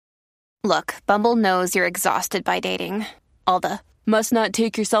Look, Bumble knows you're exhausted by dating. All the must not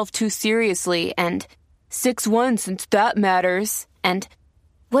take yourself too seriously and 6'1" since that matters. And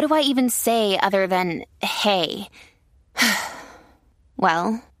what do I even say other than, hey?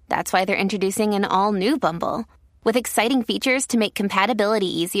 Well, that's why they're introducing an all-new Bumble with exciting features to make compatibility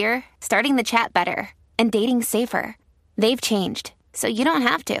easier, starting the chat better, and dating safer. They've changed, so you don't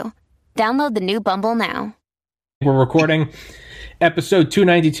have to. Download the new Bumble now. We're recording episode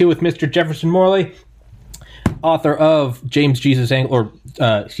 292 with Mr. Jefferson Morley, author of Ghost,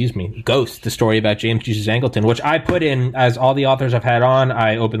 the story about James Jesus Angleton, which I put in, as all the authors I've had on,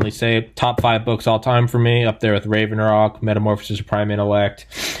 I openly say, top 5 books all time for me, up there with Raven Rock, Metamorphosis of Prime Intellect.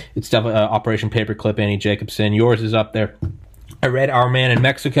 It's definitely Operation Paperclip, Annie Jacobson. Yours is up there. I read Our Man in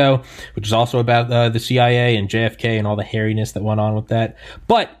Mexico, which is also about the CIA and JFK and all the hairiness that went on with that.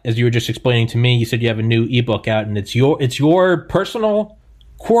 But as you were just explaining to me, you said you have a new ebook out, and it's your personal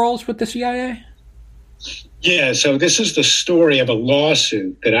quarrels with the CIA? Yeah, so this is the story of a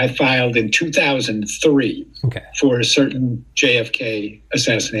lawsuit that I filed in 2003 for certain JFK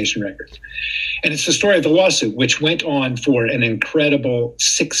assassination records. And it's the story of the lawsuit, which went on for an incredible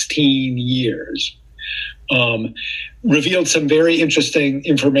 16 years. Revealed some very interesting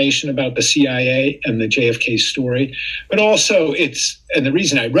information about the CIA and the JFK story. But also and the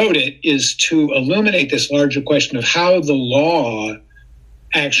reason I wrote it is to illuminate this larger question of how the law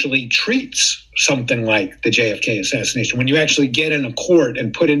actually treats something like the JFK assassination. When you actually get in a court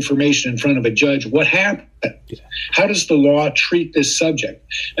and put information in front of a judge, what happened? How does the law treat this subject?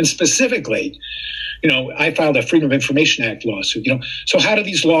 And specifically, I filed a Freedom of Information Act lawsuit, so how do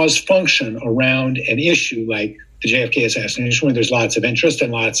these laws function around an issue like the JFK assassination, where there's lots of interest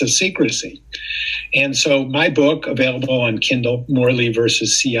and lots of secrecy? And so my book, available on Kindle, Morley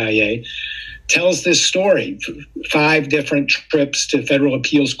versus CIA, tells this story. 5 different trips to federal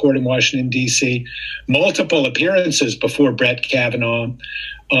appeals court in Washington, D.C., multiple appearances before Brett Kavanaugh.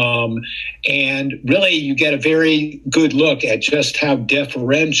 And really, you get a very good look at just how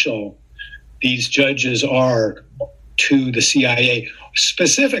deferential these judges are to the CIA,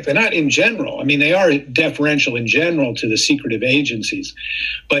 specifically, not in general. I mean, they are deferential in general to the secretive agencies,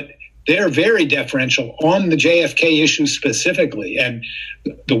 but they're very deferential on the JFK issue specifically. And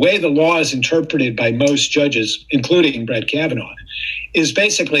the way the law is interpreted by most judges, including Brett Kavanaugh, is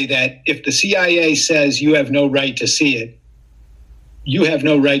basically that if the CIA says you have no right to see it, you have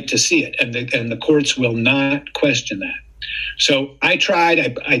no right to see it. And the courts will not question that. So I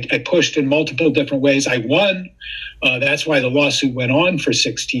tried, I pushed in multiple different ways. I won. That's why the lawsuit went on for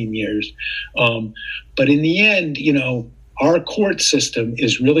 16 years. But in the end, our court system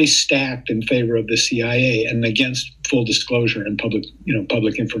is really stacked in favor of the CIA and against full disclosure and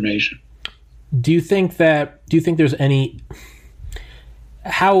public information. Do you think there's any,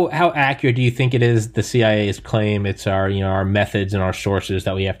 how accurate do you think it is the CIA's claim it's our methods and our sources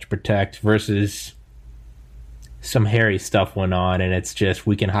that we have to protect versus some hairy stuff went on and it's just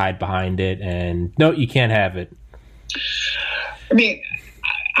we can hide behind it and no, you can't have it? I mean,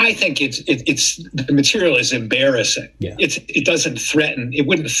 I think it's the material is embarrassing. Yeah. It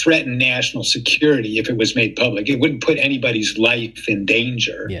wouldn't threaten national security if it was made public. It wouldn't put anybody's life in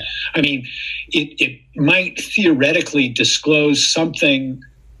danger. Yeah. I mean, it might theoretically disclose something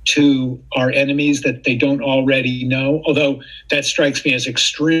to our enemies that they don't already know, although that strikes me as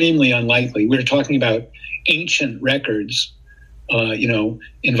extremely unlikely. We're talking about ancient records,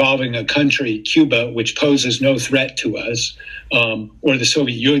 involving a country, Cuba, which poses no threat to us, or the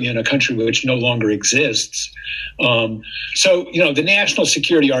Soviet Union, a country which no longer exists. So the national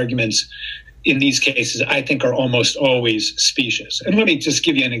security arguments in these cases, I think, are almost always specious. And let me just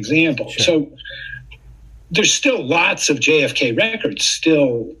give you an example. Sure. So there's still lots of JFK records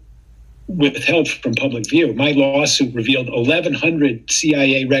still withheld from public view. My lawsuit revealed 1,100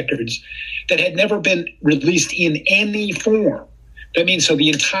 CIA records that had never been released in any form. That means so the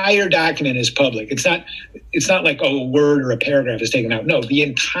entire document is public. It's not like, a word or a paragraph is taken out. No, the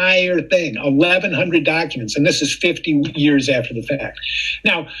entire thing, 1,100 documents, and this is 50 years after the fact.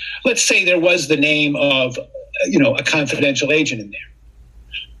 Now, let's say there was the name of, a confidential agent in there.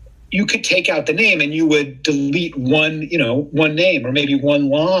 You could take out the name and you would delete one name or maybe one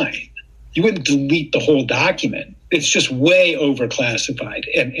line. You wouldn't delete the whole document. It's just way overclassified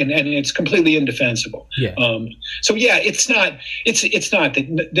and it's completely indefensible. Yeah. It's not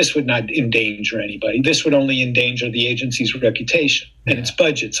that this would not endanger anybody. This would only endanger the agency's reputation and its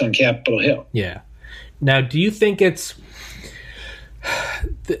budgets on Capitol Hill. Yeah. Now, do you think to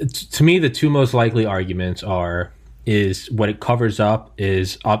me, the two most likely arguments are is what it covers up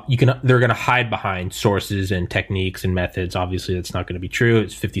is they're going to hide behind sources and techniques and methods. Obviously, that's not going to be true.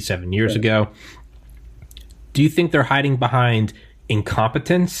 It's 57 years ago. Do you think they're hiding behind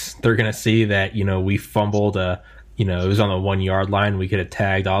incompetence? They're going to see that, we fumbled it was on the 1 yard line. We could have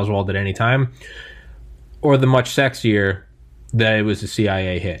tagged Oswald at any time. Or the much sexier that it was a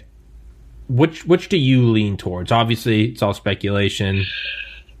CIA hit. Which do you lean towards? Obviously, it's all speculation.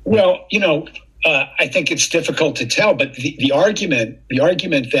 Well, I think it's difficult to tell, but the argument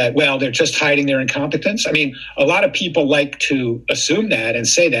that, well, they're just hiding their incompetence. I mean, a lot of people like to assume that and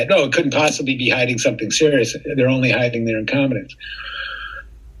say that, no, it couldn't possibly be hiding something serious. They're only hiding their incompetence.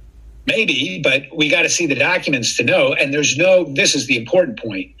 Maybe, but we got to see the documents to know. And this is the important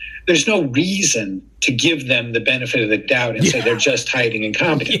point. There's no reason to give them the benefit of the doubt and say they're just hiding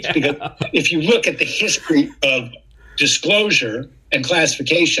incompetence. Yeah. Because if you look at the history of disclosure and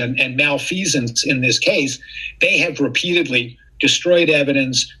classification and malfeasance in this case, they have repeatedly destroyed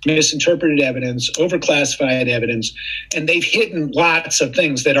evidence, misinterpreted evidence, overclassified evidence, and they've hidden lots of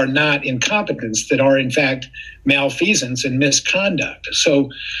things that are not incompetence, that are in fact malfeasance and misconduct. So,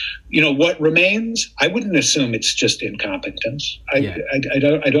 what remains? I wouldn't assume it's just incompetence. I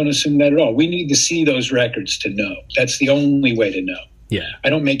don't assume that at all. We need to see those records to know. That's the only way to know. Yeah. I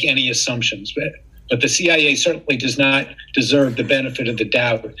don't make any assumptions, but the CIA certainly does not deserve the benefit of the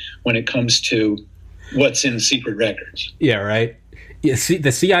doubt when it comes to what's in secret records. Yeah, right. Yeah, see,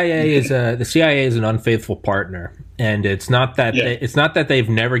 the CIA is an unfaithful partner, and it's not that they've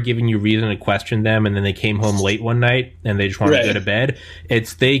never given you reason to question them, and then they came home late one night and they just wanted to go to bed.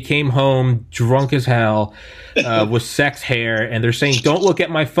 It's they came home drunk as hell, with sex hair, and they're saying, "Don't look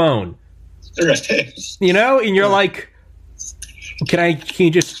at my phone." Right. And you're like, Can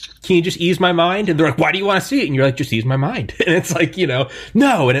you just ease my mind? And they're like, why do you want to see it? And you're like, just ease my mind. And it's like,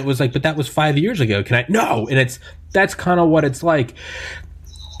 no. And it was like, but that was 5 years ago. No. And that's kind of what it's like.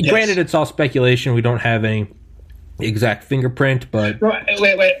 Yes. Granted, it's all speculation. We don't have any exact fingerprint, but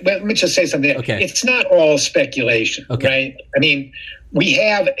wait, let me just say something. Okay. It's not all speculation, right? I mean, we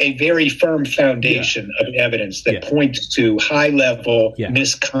have a very firm foundation of evidence that points to high-level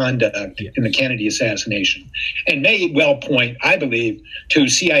misconduct in the Kennedy assassination, and may well point, I believe, to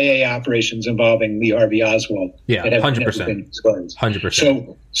CIA operations involving Lee Harvey Oswald. Yeah, that have 100%. never been disclosed.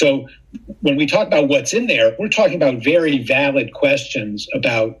 100%. So when we talk about what's in there, we're talking about very valid questions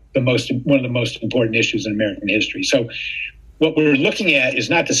about one of the most important issues in American history. So what we're looking at is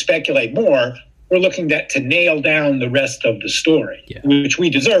not to speculate more. We're looking at to nail down the rest of the story, which we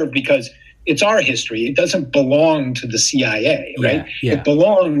deserve because it's our history. It doesn't belong to the CIA, right? It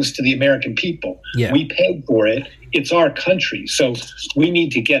belongs to the American people. Yeah. We paid for it. It's our country. So we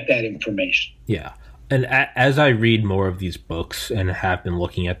need to get that information. Yeah. And as I read more of these books and have been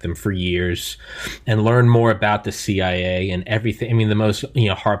looking at them for years and learn more about the CIA and everything, I mean, the most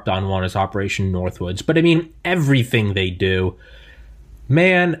harped on one is Operation Northwoods. But I mean, everything they do,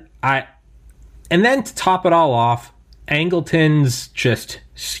 man, and then to top it all off, Angleton's just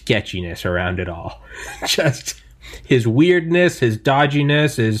sketchiness around it all. Just his weirdness, his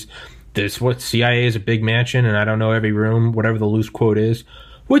dodginess, what CIA is a big mansion and I don't know every room, whatever the loose quote is,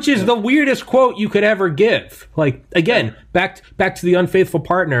 which is the weirdest quote you could ever give. Like, again, back to the unfaithful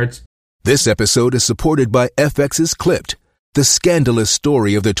partner. This episode is supported by FX's Clipped, the scandalous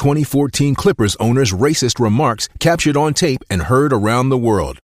story of the 2014 Clippers owner's racist remarks captured on tape and heard around the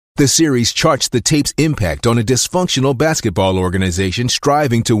world. The series charts the tape's impact on a dysfunctional basketball organization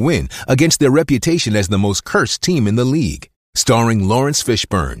striving to win against their reputation as the most cursed team in the league. Starring Lawrence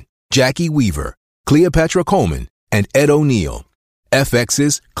Fishburne, Jackie Weaver, Cleopatra Coleman, and Ed O'Neill.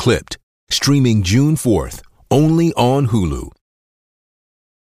 FX's Clipped, streaming June 4th, only on Hulu.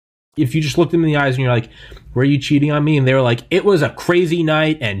 If you just looked them in the eyes and you're like, were you cheating on me? And they were like, it was a crazy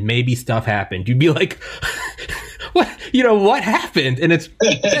night and maybe stuff happened. You'd be like, what happened? And it's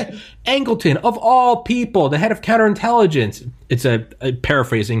Angleton, of all people, the head of counterintelligence. It's a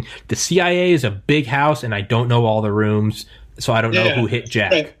paraphrasing. The CIA is a big house and I don't know all the rooms, so I don't know who hit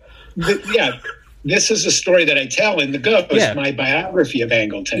Jack. Right. This is a story that I tell in The Ghost, my biography of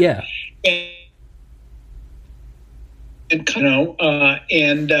Angleton. Yeah.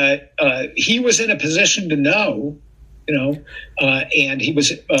 He was in a position to know, and he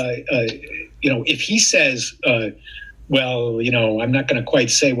was, if he says, I'm not going to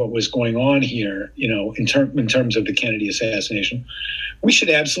quite say what was going on here, in terms of the Kennedy assassination, we should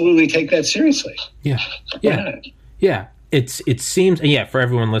absolutely take that seriously. Yeah. Yeah. It seems, for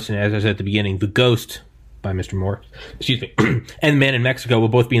everyone listening, as I said at the beginning, The Ghost by Mr. Moore, and Man in Mexico will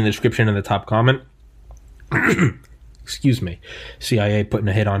both be in the description and the top comment. Excuse me. CIA putting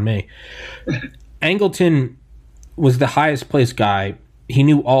a hit on me. Angleton was the highest placed guy. He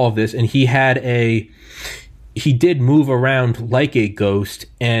knew all of this, and he did move around like a ghost,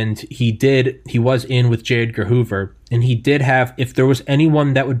 and he was in with J. Edgar Hoover, and he did have, if there was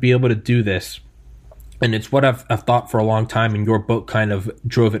anyone that would be able to do this, and it's what I've thought for a long time, and your book kind of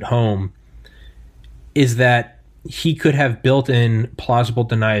drove it home, is that he could have built in plausible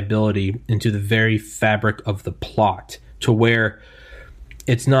deniability into the very fabric of the plot, to where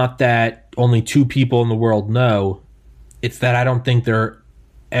it's not that only two people in the world know, it's that I don't think there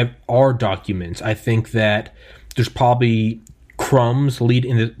are documents. I think that there's probably crumbs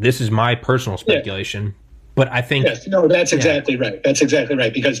leading. This is my personal speculation, but I think that's exactly right. That's exactly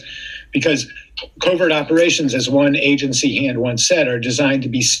right, because covert operations, as one agency hand once said, are designed to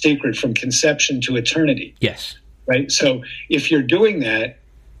be secret from conception to eternity. Yes. Right. So if you're doing that,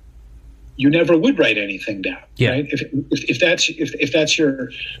 you never would write anything down. Yeah. Right. If that's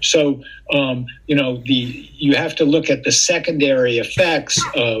your, so, you have to look at the secondary effects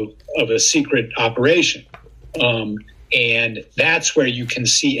of a secret operation. And that's where you can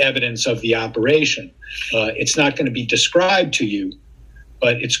see evidence of the operation. It's not going to be described to you,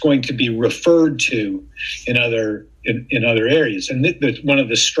 but it's going to be referred to in other areas. And one of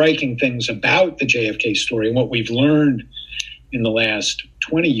the striking things about the JFK story, and what we've learned in the last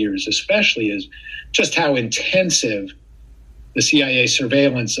 20 years especially, is just how intensive the CIA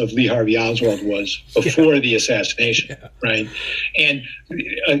surveillance of Lee Harvey Oswald was before the assassination, right? And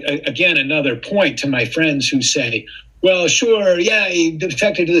again, another point to my friends who say, well, sure, he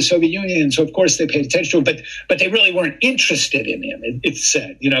defected to the Soviet Union, so of course they paid attention to him, but they really weren't interested in him, it's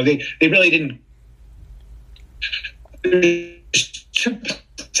said. They really didn't. There's two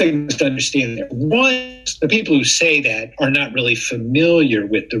things to understand there. One, the people who say that are not really familiar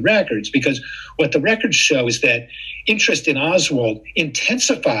with the records, because what the records show is that interest in Oswald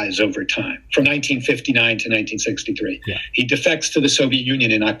intensifies over time from 1959 to 1963. Yeah. He defects to the Soviet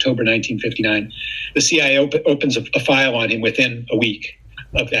Union in October 1959. The CIA opens a file on him within a week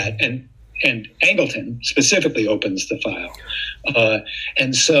of that, and Angleton specifically opens the file.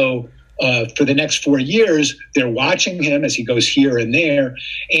 And so for the next 4 years, they're watching him as he goes here and there.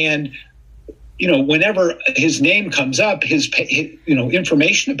 And, whenever his name comes up, his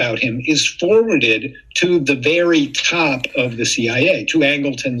information about him is forwarded to the very top of the CIA, to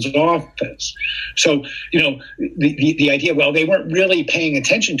Angleton's office. So, the idea, well, they weren't really paying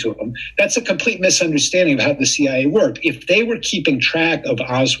attention to him, that's a complete misunderstanding of how the CIA worked. If they were keeping track of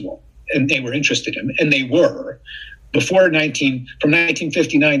Oswald and they were interested in him, and they were, from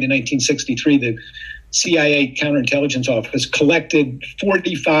 1959 to 1963, the CIA counterintelligence office collected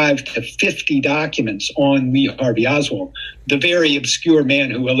 45 to 50 documents on Lee Harvey Oswald, the very obscure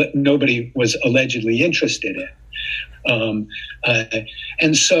man who nobody was allegedly interested in.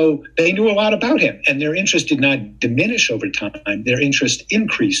 And so they knew a lot about him, and their interest did not diminish over time. Their interest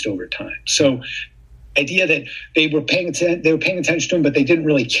increased over time. So idea that they were paying attention to him, but they didn't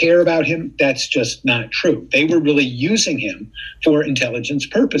really care about him, that's just not true. They were really using him for intelligence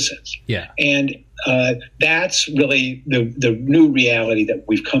purposes. Yeah. And that's really the new reality that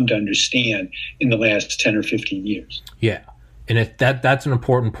we've come to understand in the last 10 or 15 years. Yeah. And that's an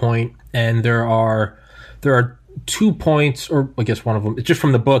important point. And there are 2 points, or I guess one of them, it's just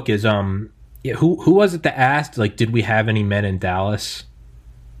from the book, is who was it that asked, did we have any men in Dallas?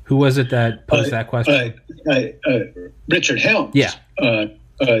 Who was it that posed that question? Richard Helms. Yeah.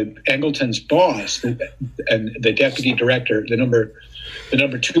 Angleton's boss and the deputy director, the number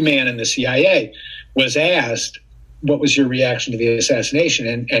 2 man in the CIA, was asked, what was your reaction to the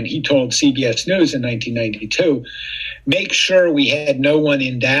assassination? And he told CBS News in 1992, make sure we had no one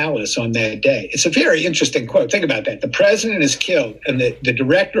in Dallas on that day. It's a very interesting quote. Think about that. The president is killed, and the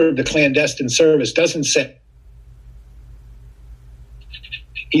director of the clandestine service doesn't say,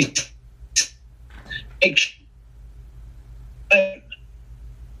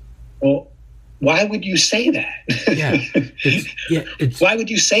 well, why would you say that? Why would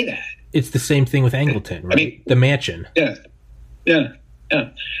you say that? It's the same thing with Angleton, right? I mean, the mansion. Yeah.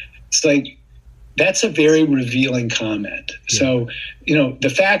 It's that's a very revealing comment. Yeah. So,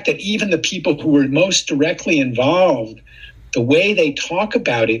 the fact that even the people who were most directly involved, the way they talk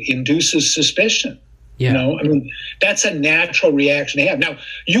about it induces suspicion. Yeah. That's a natural reaction to have. Now,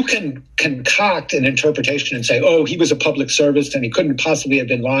 you can concoct an interpretation and say, oh, he was a public servant and he couldn't possibly have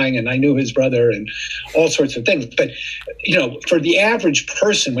been lying, and I knew his brother, and all sorts of things. But, for the average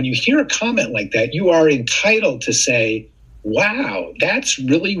person, when you hear a comment like that, you are entitled to say, wow, that's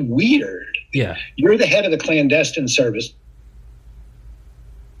really weird. Yeah. You're the head of the clandestine service,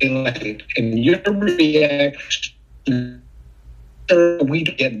 and your reaction, we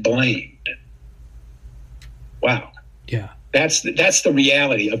get blamed. wow. Yeah. That's the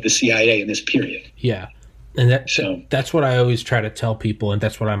reality of the CIA in this period. Yeah. And that's what I always try to tell people, and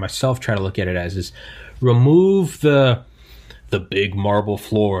that's what I myself try to look at it as, is remove the big marble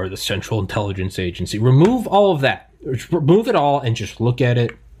floor, the Central Intelligence Agency. Remove all of that. Remove it all and just look at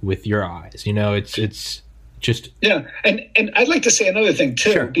it with your eyes. You know, it's just... Yeah, and I'd like to say another thing,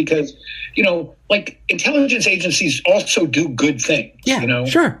 too, sure. because, you know, like, intelligence agencies also do good things. Yeah, you know?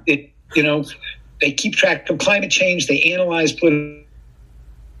 Sure. They keep track of climate change. They analyze political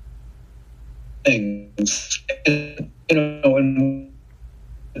things, and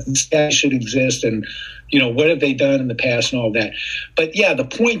that should exist, and what have they done in the past and all that. But yeah, the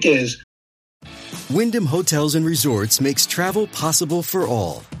point is, Wyndham Hotels and Resorts makes travel possible for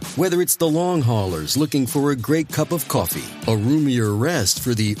all. Whether it's the long haulers looking for a great cup of coffee, a roomier rest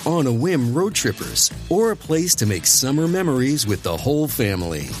for the on-a-whim road trippers, or a place to make summer memories with the whole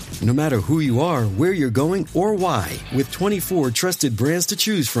family. No matter who you are, where you're going, or why, with 24 trusted brands to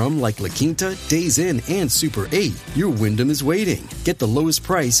choose from like La Quinta, Days Inn, and Super 8, your Wyndham is waiting. Get the lowest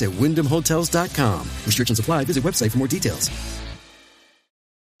price at WyndhamHotels.com. Restrictions apply. Visit website for more details.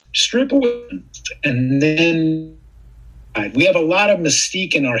 Strip away, and then we have a lot of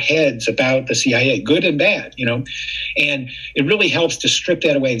mystique in our heads about the CIA, good and bad, and it really helps to strip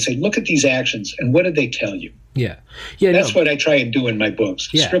that away and say, look at these actions, and what did they tell you? Yeah. That's what I try and do in my books.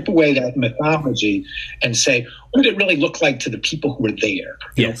 Yeah. Strip away that mythology and say, what did it really look like to the people who were there?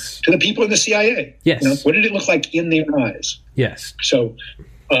 Yes. To the people in the CIA? Yes. What did it look like in their eyes? Yes. So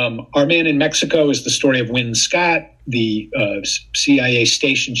Our Man in Mexico is the story of Wynne Scott, the CIA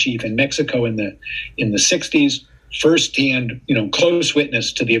station chief in Mexico in the 60s, firsthand, close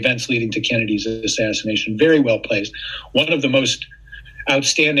witness to the events leading to Kennedy's assassination. Very well placed. One of the most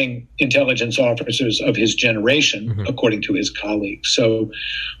outstanding intelligence officers of his generation, according to his colleagues. So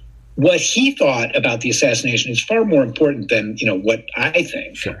what he thought about the assassination is far more important than, what I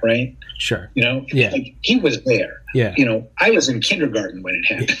think, right? Sure. Like he was there. Yeah. I was in kindergarten when it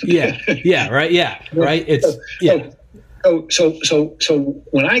happened. Yeah. Right. Yeah. Right. It's So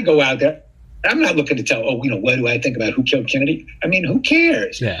when I go out there, I'm not looking to tell, what do I think about who killed Kennedy? I mean, who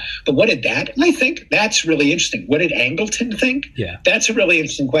cares? Yeah. But what did that guy think? That's really interesting. What did Angleton think? Yeah. That's a really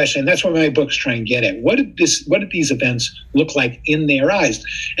interesting question. And that's what my books try and get at. What did these events look like in their eyes?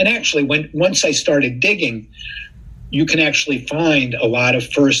 And actually, once I started digging, you can actually find a lot of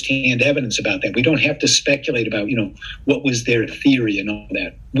firsthand evidence about that. We don't have to speculate about, what was their theory and all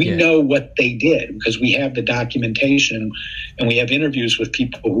that. We know what they did because we have the documentation and we have interviews with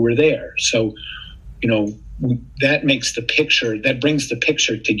people who were there. So, that makes the picture, that brings the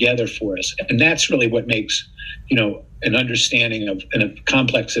picture together for us. And that's really what makes, an understanding of a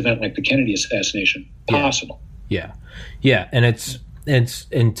complex event like the Kennedy assassination possible. Yeah. Yeah. And and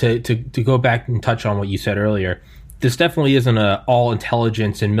to go back and touch on what you said earlier, this definitely isn't all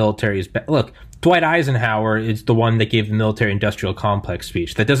intelligence and military is bad. Look, Dwight Eisenhower is the one that gave the military-industrial complex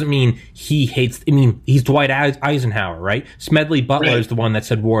speech. That doesn't mean he hates... he's Dwight Eisenhower, right? Smedley Butler is the one that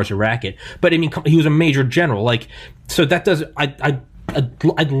said war is a racket. But, he was a major general. So that doesn't... I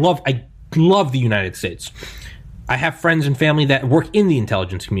love the United States. I have friends and family that work in the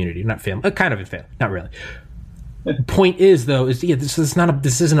intelligence community. Not family. Kind of in family. Not really. Point is, though, this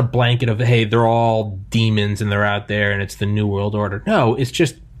isn't a blanket of, hey, they're all demons and they're out there and it's the New World Order. No, it's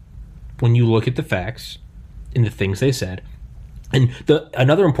just when you look at the facts and the things they said. And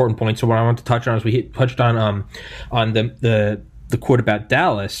another important point, so what I want to touch on is we touched on the quote about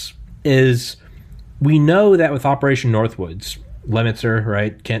Dallas, is we know that with Operation Northwoods, Lemitzer,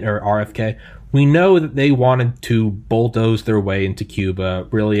 right, or RFK, we know that they wanted to bulldoze their way into Cuba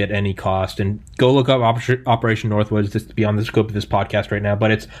really at any cost. And go look up Operation Northwoods. This is beyond the scope of this podcast right now,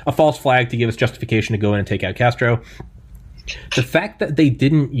 but it's a false flag to give us justification to go in and take out Castro. The fact that they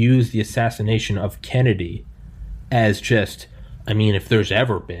didn't use the assassination of Kennedy as just, if there's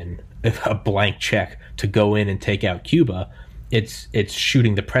ever been a blank check to go in and take out Cuba, it's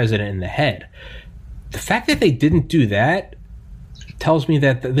shooting the president in the head. The fact that they didn't do that tells me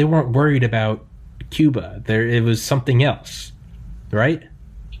that they weren't worried about Cuba. It was something else, right?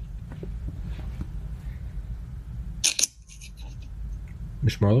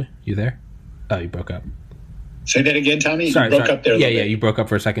 Mr. Morley, you there? Oh, you broke up. Say that again, Tommy. Sorry, you broke up there. Yeah, you broke up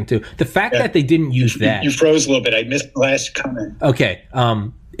for a second too. The fact that they didn't use that. You froze a little bit. I missed the last comment. Okay.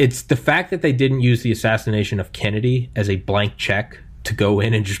 It's the fact that they didn't use the assassination of Kennedy as a blank check to go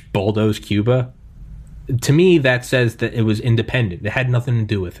in and just bulldoze Cuba. To me, that says that it was independent. It had nothing to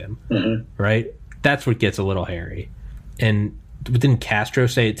do with him, right? That's what gets a little hairy. And didn't Castro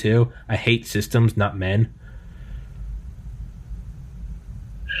say it too? I hate systems, not men.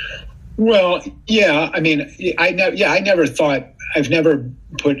 Well, yeah. I mean, I never thought. I've never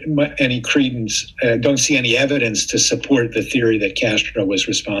put any credence. Don't see any evidence to support the theory that Castro was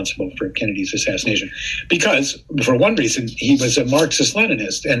responsible for Kennedy's assassination, because for one reason he was a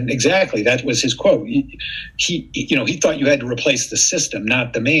Marxist-Leninist, and exactly that was his quote. He thought you had to replace the system,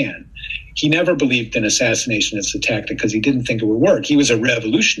 not the man. He never believed in assassination as a tactic because he didn't think it would work. He was a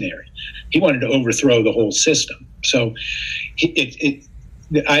revolutionary. He wanted to overthrow the whole system. So,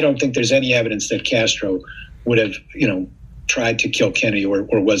 I don't think there's any evidence that Castro would have, tried to kill Kennedy or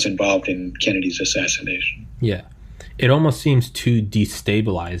was involved in Kennedy's assassination. Yeah. It almost seems too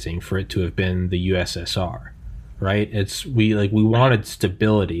destabilizing for it to have been the USSR, right? We wanted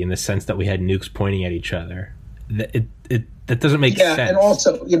stability in the sense that we had nukes pointing at each other. That doesn't make sense. Yeah, and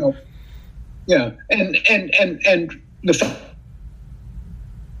also, and the fact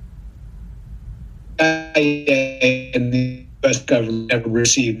and the U.S. government never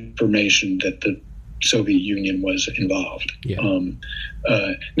received information that the Soviet Union was involved. Yeah.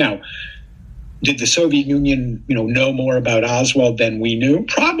 Now, did the Soviet Union, know more about Oswald than we knew?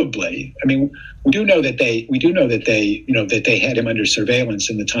 Probably. I mean, we do know that they had him under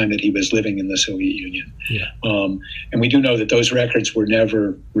surveillance in the time that he was living in the Soviet Union. Yeah. And we do know that those records were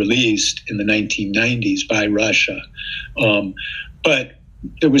never released in the 1990s by Russia. But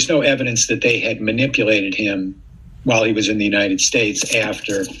there was no evidence that they had manipulated him while he was in the United States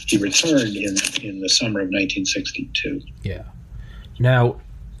after he returned in the summer of 1962. Yeah. Now,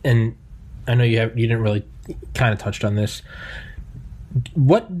 and I know you didn't really kind of touched on this.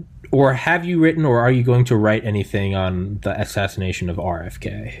 What, or have you written, or are you going to write anything on the assassination of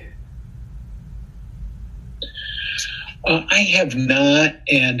RFK? I have not,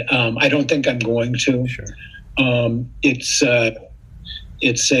 and I don't think I'm going to. Sure.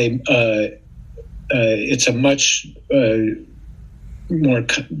 It's a much more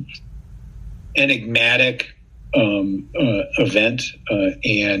enigmatic event,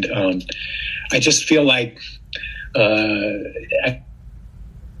 and I just feel like I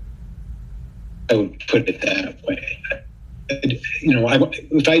would put it that way.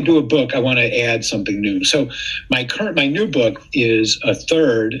 If I do a book, I want to add something new. So my new book is a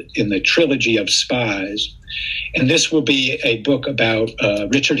third in the trilogy of spies. And this will be a book about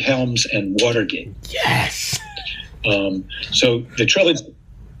Richard Helms and Watergate. Yes. So the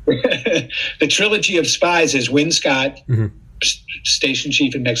trilogy of spies is Win Scott, station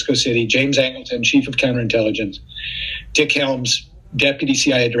chief in Mexico City, James Angleton, chief of counterintelligence, Dick Helms, deputy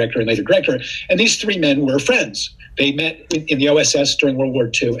CIA director and later director. And these three men were friends. They met in the OSS during World War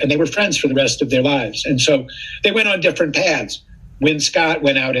II, and they were friends for the rest of their lives. And so they went on different paths. Win Scott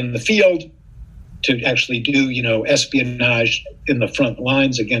went out in the field to actually do, espionage in the front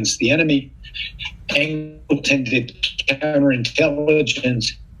lines against the enemy. Angleton did counterintelligence in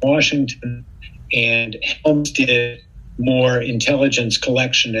Washington, and Helms did more intelligence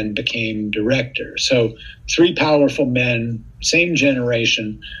collection and became director. So three powerful men, same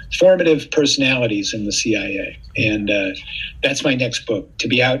generation, formative personalities in the CIA. And that's my next book, to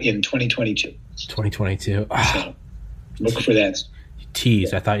be out in 2022. 2022. So look for that.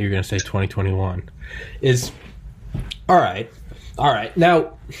 Tease. I thought you were going to say 2021. All right.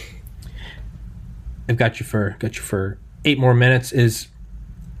 Now, I've got you for 8 more minutes.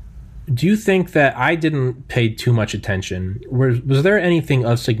 Do you think that I didn't pay too much attention? Was there anything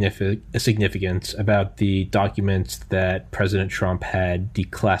of significance about the documents that President Trump had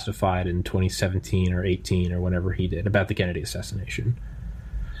declassified in 2017 or 18 or whenever he did about the Kennedy assassination?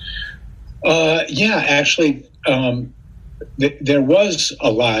 Yeah, actually, there was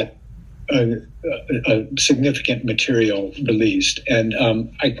a lot significant material released, and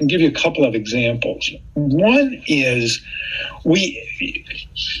I can give you a couple of examples. One is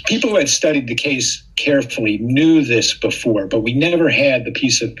people who had studied the case carefully knew this before, but we never had the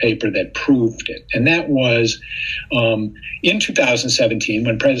piece of paper that proved it. And that was in 2017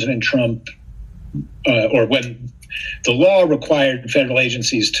 when President Trump, or when the law required federal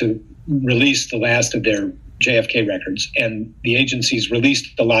agencies to release the last of their JFK records, and the agencies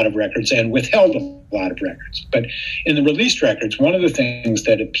released a lot of records and withheld a lot of records. But in the released records, one of the things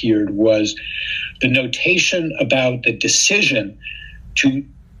that appeared was the notation about the decision to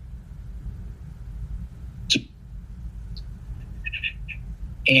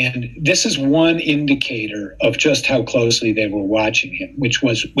and this is one indicator of just how closely they were watching him, which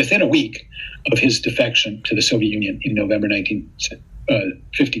was within a week of his defection to the Soviet Union in November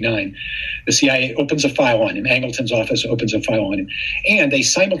 1959. The CIA opens a file on him. Angleton's office opens a file on him. And they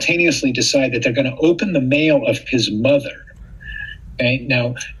simultaneously decide that they're going to open the mail of his mother. Okay?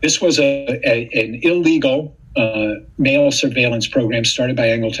 Now, this was an illegal mail surveillance program started by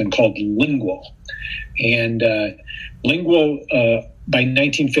Angleton called Lingual. And Lingual, by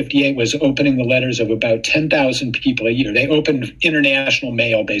 1958, was opening the letters of about 10,000 people a year. They opened international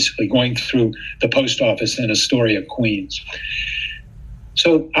mail, basically, going through the post office in Astoria, Queens.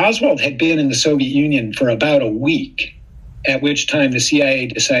 So Oswald had been in the Soviet Union for about a week, at which time the CIA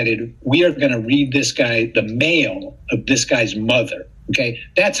decided, we are going to read this guy the mail of this guy's mother. Okay,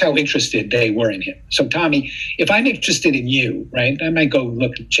 that's how interested they were in him. So, Tommy, if I'm interested in you, right, I might go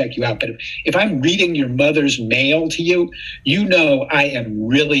look and check you out. But if I'm reading your mother's mail to you, you know I am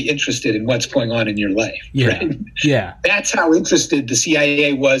really interested in what's going on in your life. Yeah, right? yeah. That's how interested the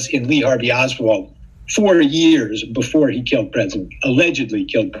CIA was in Lee Harvey Oswald 4 years before he allegedly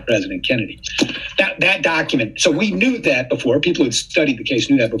killed President Kennedy. That document. So we knew that before. People who had studied the case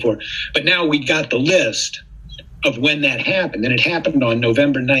knew that before. But now we got the list of when that happened. And it happened on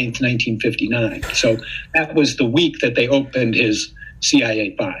November 9th, 1959. So that was the week that they opened his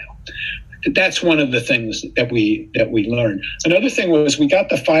CIA file. That's one of the things that we learned. Another thing was we got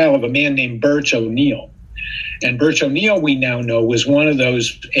the file of a man named Birch O'Neill. And Birch O'Neill, we now know, was one of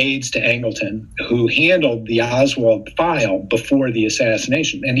those aides to Angleton who handled the Oswald file before the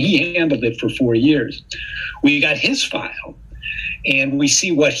assassination. And he handled it for 4 years. We got his file. And we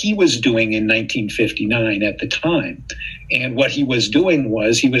see what he was doing in 1959 at the time. And what he was doing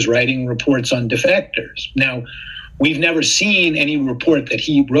was he was writing reports on defectors. Now, we've never seen any report that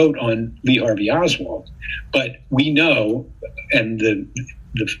he wrote on Lee Harvey Oswald, but we know, and the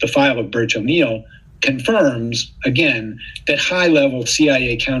file of Birch O'Neill confirms, again, that high-level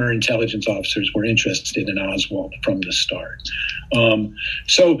CIA counterintelligence officers were interested in Oswald from the start.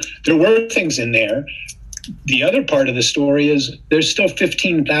 So there were things in there. The other part of the story is there's still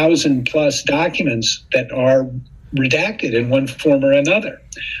 15,000 plus documents that are redacted in one form or another,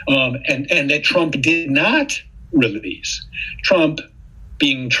 and that Trump did not release. Trump,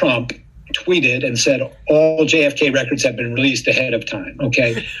 being Trump, tweeted and said all JFK records have been released ahead of time.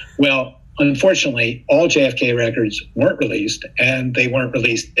 Okay, well, unfortunately, all JFK records weren't released, and they weren't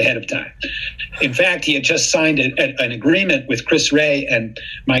released ahead of time. In fact, he had just signed an agreement with Chris Wray and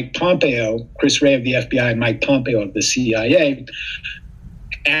Mike Pompeo, Chris Wray of the FBI and Mike Pompeo of the CIA,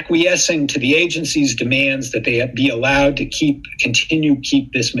 acquiescing to the agency's demands that they be allowed to keep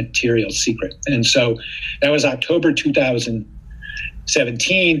this material secret. And so that was October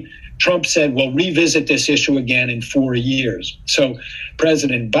 2017. Trump said, we'll revisit this issue again in 4 years. So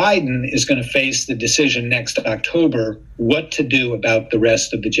President Biden is going to face the decision next October what to do about the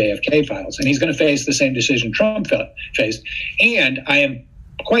rest of the JFK files. And he's going to face the same decision Trump faced. And I am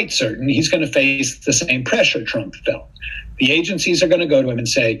quite certain he's going to face the same pressure Trump felt. The agencies are going to go to him and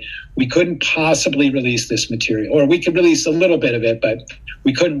say, we couldn't possibly release this material, or we could release a little bit of it, but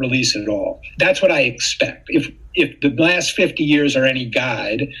we couldn't release it all. That's what I expect. If the last 50 years are any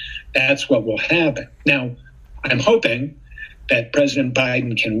guide, that's what will happen. Now, I'm hoping that President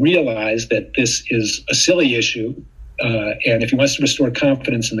Biden can realize that this is a silly issue, and if he wants to restore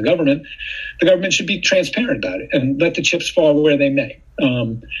confidence in the government should be transparent about it and let the chips fall where they may.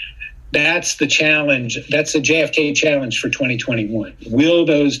 That's the challenge. That's the JFK challenge for 2021. Will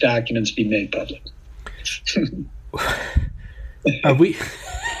those documents be made public? Are we...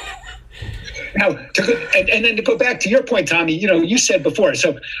 Now, and then to go back to your point, Tommy, you said before,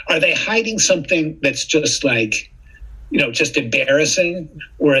 so are they hiding something that's just like, just embarrassing,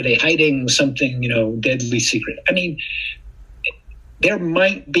 or are they hiding something, deadly secret? I mean, there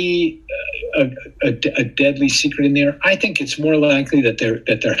might be a deadly secret in there. I think it's more likely that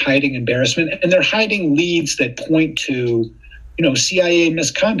they're hiding embarrassment, and they're hiding leads that point to, CIA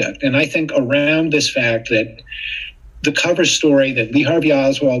misconduct. And I think around this fact that the cover story that Lee Harvey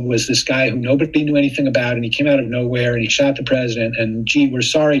Oswald was this guy who nobody knew anything about, and he came out of nowhere and he shot the president, and gee, we're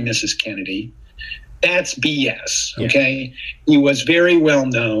sorry, Mrs. Kennedy. That's BS, okay? Yeah. He was very well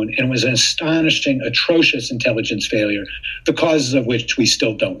known and was an astonishing, atrocious intelligence failure, the causes of which we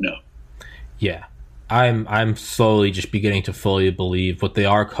still don't know. Yeah. I'm slowly just beginning to fully believe what they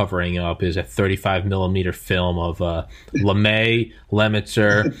are covering up is a 35 millimeter film of LeMay,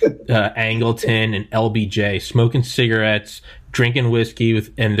 Lemitzer, Angleton, and LBJ smoking cigarettes, drinking whiskey,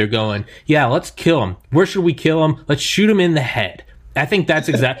 and they're going, yeah, let's kill him. Where should we kill him? Let's shoot him in the head. I think that's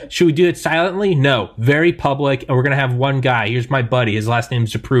exactly. Should we do it silently? No. Very public, and we're going to have one guy. Here's my buddy. His last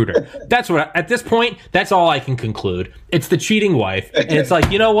name's Zapruder. That's what, at this point, that's all I can conclude. It's the cheating wife. And it's like,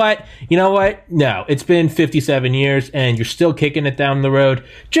 you know what? No, it's been 57 years, and you're still kicking it down the road.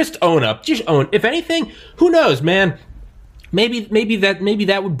 Just own up. Just own. If anything, who knows, man? Maybe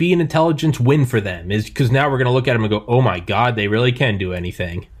that would be an intelligence win for them, is because now we're going to look at them and go, oh my God, they really can do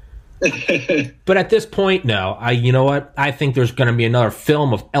anything. But at this point, no. You know what? I think there's going to be another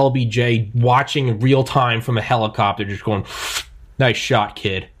film of LBJ watching in real time from a helicopter, just going, "Nice shot,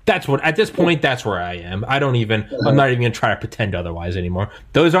 kid." That's what. At this point, that's where I am. I'm not even going to try to pretend otherwise anymore.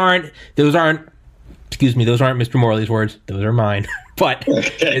 Those aren't. Excuse me. Those aren't Mr. Morley's words. Those are mine. But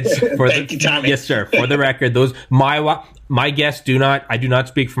it's for Thank you, Tommy. Yes, sir. For the record, those my guests do not. I do not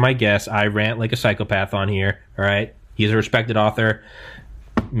speak for my guests. I rant like a psychopath on here. All right. He's a respected author.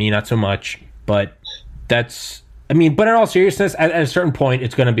 Me, not so much. But that's. I mean, but in all seriousness, at a certain point,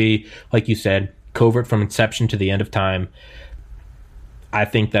 it's going to be, like you said, covert from inception to the end of time. I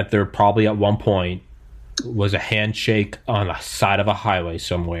think that there probably at one point was a handshake on the side of a highway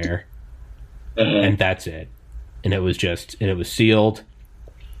somewhere, and that's it. And it was sealed.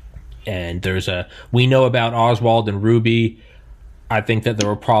 And we know about Oswald and Ruby. I think that there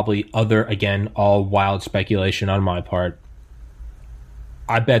were probably other, again, all wild speculation on my part.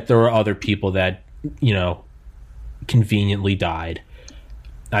 I bet there were other people that, conveniently died.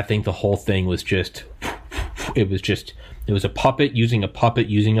 I think the whole thing was it was a puppet using a puppet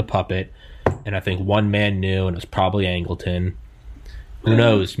using a puppet. And I think one man knew, and it was probably Angleton. Who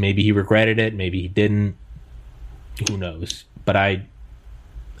knows? Maybe he regretted it. Maybe he didn't. Who knows? But I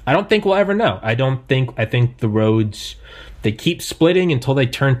don't think we'll ever know. I think the roads, they keep splitting until they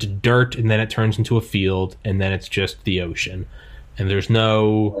turn to dirt, and then it turns into a field, and then it's just the ocean. And there's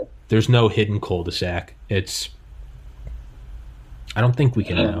no hidden cul-de-sac. I don't think we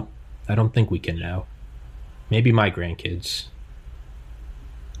can know. I don't think we can know. Maybe my grandkids.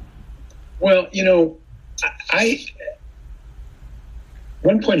 Well,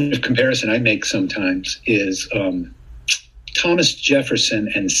 one point of comparison I make sometimes is Thomas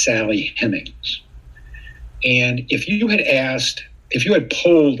Jefferson and Sally Hemings. And if you had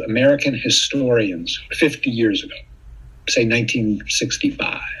polled American historians 50 years ago, say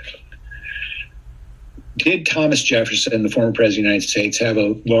 1965, did Thomas Jefferson, the former president of the United States, have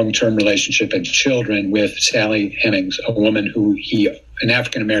a long-term relationship and children with Sally Hemings, an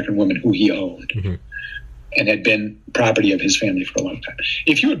African-American woman who he owned and had been property of his family for a long time?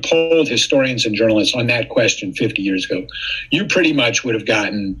 If you had polled historians and journalists on that question 50 years ago, you pretty much would have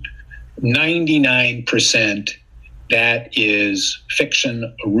gotten 99% that is fiction,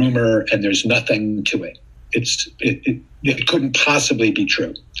 a rumor, and there's nothing to it. It couldn't possibly be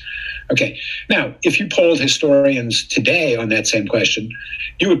true. Okay. Now, if you polled historians today on that same question,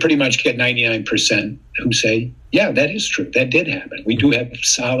 you would pretty much get 99% who say, yeah, that is true. That did happen. We do have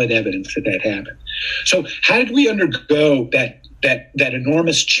solid evidence that happened. So how did we undergo that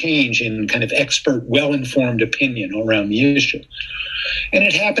enormous change in kind of expert, well-informed opinion around the issue? And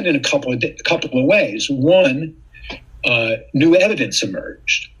it happened in a couple of ways. One, new evidence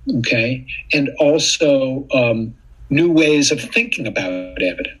emerged, okay? And also new ways of thinking about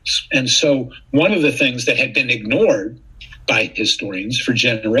evidence. And so one of the things that had been ignored by historians for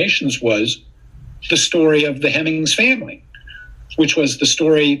generations was the story of the Hemings family, which was the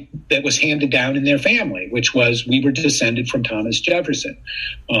story that was handed down in their family, which was we were descended from Thomas Jefferson.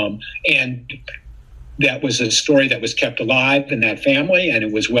 And that was a story that was kept alive in that family, and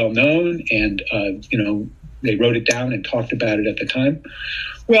it was well known, and they wrote it down and talked about it at the time.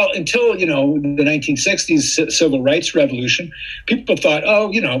 Well, until, the 1960s civil rights revolution, people thought,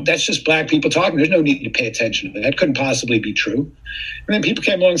 that's just black people talking. There's no need to pay attention to that. That couldn't possibly be true. And then people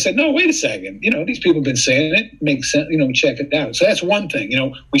came along and said, no, wait a second. These people have been saying it. It makes sense. Check it out. So that's one thing.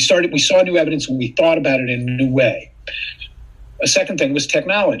 We saw new evidence and we thought about it in a new way. A second thing was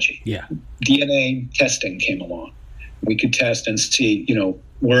technology. Yeah. DNA testing came along. We could test and see,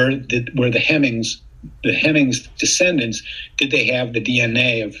 were the Hemings descendants, did they have the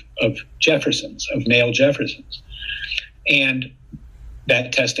DNA of Jeffersons, of male Jeffersons? And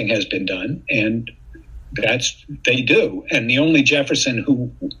that testing has been done, and they do. And the only male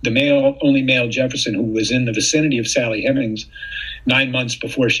Jefferson who was in the vicinity of Sally Hemings 9 months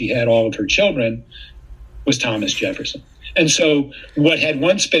before she had all of her children was Thomas Jefferson. And so what had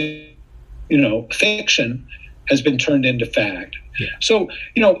once been, fiction has been turned into fact. Yeah. So,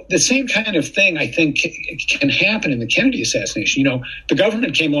 the same kind of thing, I think, can happen in the Kennedy assassination. The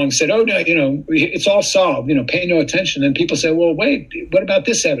government came along and said, oh, no, it's all solved, pay no attention. And people said, well, wait, what about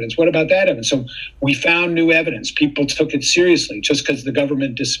this evidence? What about that evidence? So we found new evidence. People took it seriously just because the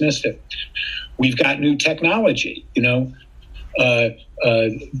government dismissed it. We've got new technology,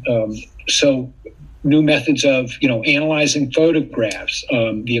 so new methods of, analyzing photographs,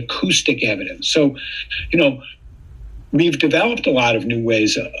 the acoustic evidence. So, we've developed a lot of new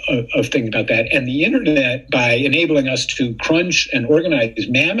ways of thinking about that. And the internet, by enabling us to crunch and organize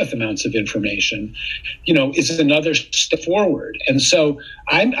mammoth amounts of information, is another step forward. And so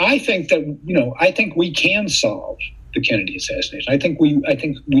I think that, I think we can solve the Kennedy assassination. I think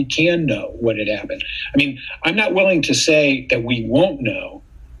we can know what had happened. I mean, I'm not willing to say that we won't know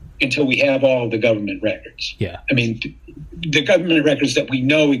until we have all the government records. Yeah. I mean, the government records that we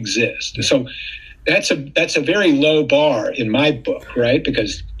know exist. Yeah. So that's a very low bar in my book, right?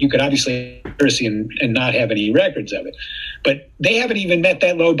 Because you could obviously conspiracy and not have any records of it, but they haven't even met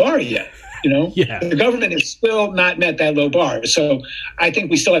that low bar yet. Yeah. The government has still not met that low bar. So I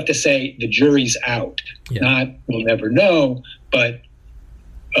think we still have to say the jury's out. Yeah. Not we'll never know, but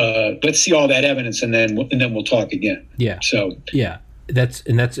let's see all that evidence and then we'll talk again. Yeah. So yeah. That's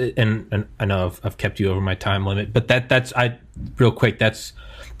it. And I know I've kept you over my time limit, but that's real quick. That's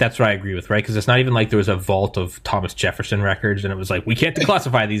what I agree with, right? Because it's not even like there was a vault of Thomas Jefferson records and it was like, we can't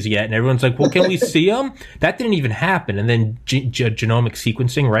declassify these yet. And everyone's like, well, can we see them? That didn't even happen. And then genomic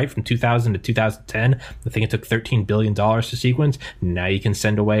sequencing, right? From 2000 to 2010, I think it took $13 billion to sequence. Now you can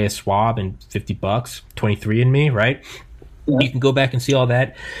send away a swab and $50, 23andMe, right? Yeah. You can go back and see all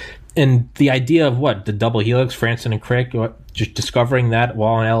that. And the idea of the double helix, Franson and Crick, just discovering that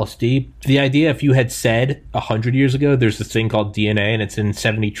while on LSD, the idea if you had said 100 years ago, there's this thing called DNA and it's in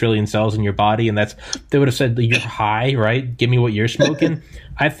 70 trillion cells in your body, and they would have said, you're high, right? Give me what you're smoking.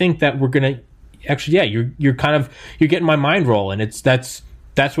 I think that we're going to, actually, yeah, you're getting my mind rolling. That's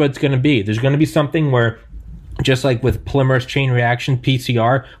what it's going to be. There's going to be something where, just like with polymerase chain reaction,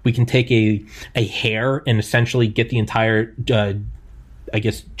 PCR, we can take a hair and essentially get the entire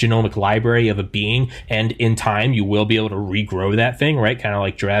genomic library of a being, and in time you will be able to regrow that thing, right? Kind of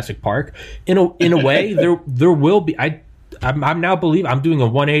like Jurassic Park. In a way, there will be. I'm now believe I'm doing a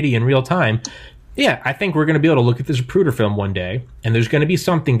 180 in real time. Yeah, I think we're going to be able to look at this Zapruder film one day, and there's going to be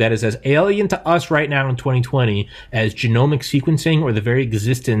something that is as alien to us right now in 2020 as genomic sequencing or the very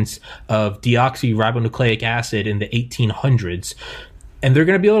existence of deoxyribonucleic acid in the 1800s. And they're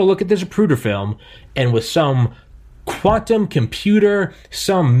going to be able to look at this Zapruder film, and with some quantum computer,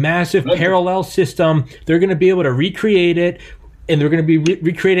 some massive parallel system, they're going to be able to recreate it, and they're going to be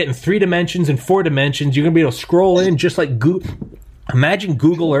recreate it in 3 dimensions and 4 dimensions. You're going to be able to scroll in just like imagine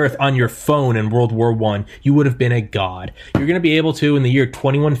Google Earth on your phone in World War I. You would have been a god. You're going to be able to, in the year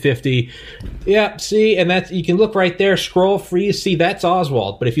 2150, yeah, see, and that's, you can look right there, scroll, freeze, see, that's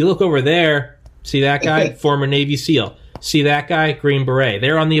Oswald. But if you look over there, see that guy, former Navy SEAL. See that guy, Green Beret.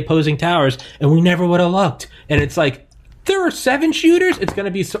 They're on the opposing towers, and we never would have looked. And it's like, there are 7 shooters? It's going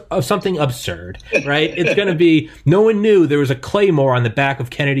to be something absurd, right? It's going to be, no one knew there was a claymore on the back of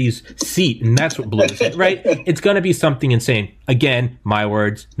Kennedy's seat, and that's what blows it, right? It's going to be something insane. Again, my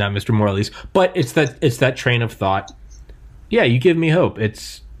words, not Mr. Morley's, but it's that train of thought. Yeah, you give me hope.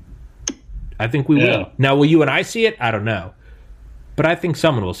 I think we will. Now, will you and I see it? I don't know. But I think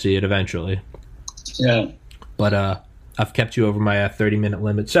someone will see it eventually. Yeah. But, I've kept you over my 30-minute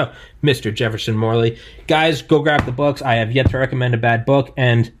limit. So, Mr. Jefferson Morley. Guys, go grab the books. I have yet to recommend a bad book.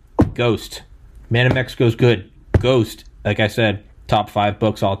 And Ghost. Man in Mexico's good. Ghost, like I said, top 5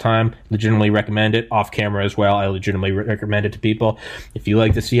 books all time. Legitimately recommend it. Off camera as well. I legitimately recommend it to people. If you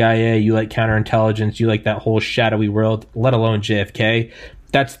like the CIA, you like counterintelligence, you like that whole shadowy world, let alone JFK,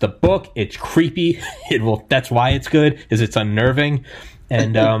 that's the book. It's creepy. That's why it's good, is it's unnerving.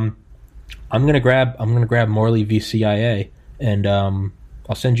 And I'm gonna grab Morley v. CIA, and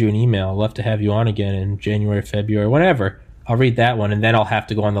I'll send you an email. I'll love to have you on again in January, February, whenever. I'll read that one, and then I'll have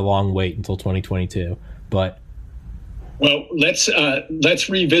to go on the long wait until 2022. But let's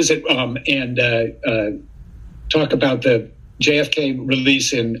revisit and talk about the JFK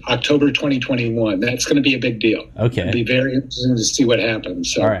release in October 2021. That's going to be a big deal. Okay, it'll be very interesting to see what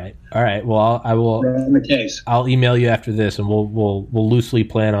happens. So. All right. Well, I will. We're on the case. I'll email you after this, and we'll loosely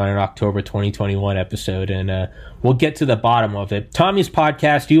plan on an October 2021 episode, and we'll get to the bottom of it. Tommy's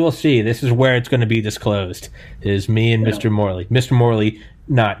podcast, you will see. This is where it's going to be disclosed. It is me and Mr. Morley. Mr. Morley,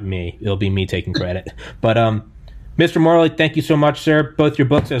 not me. It'll be me taking credit. But Mr. Morley, thank you so much, sir. Both your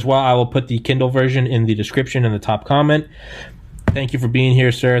books as well. I will put the Kindle version in the description in the top comment. Thank you for being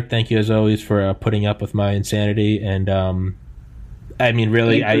here, sir. Thank you, as always, for putting up with my insanity. And, I mean,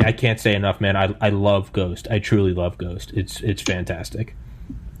 really, I can't say enough, man. I love Ghost. I truly love Ghost. It's fantastic.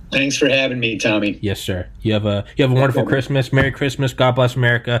 Thanks for having me, Tommy. Yes, sir. You have a wonderful Christmas. Merry Christmas. God bless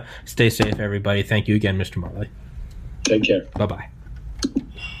America. Stay safe, everybody. Thank you again, Mr. Morley. Take care. Bye-bye.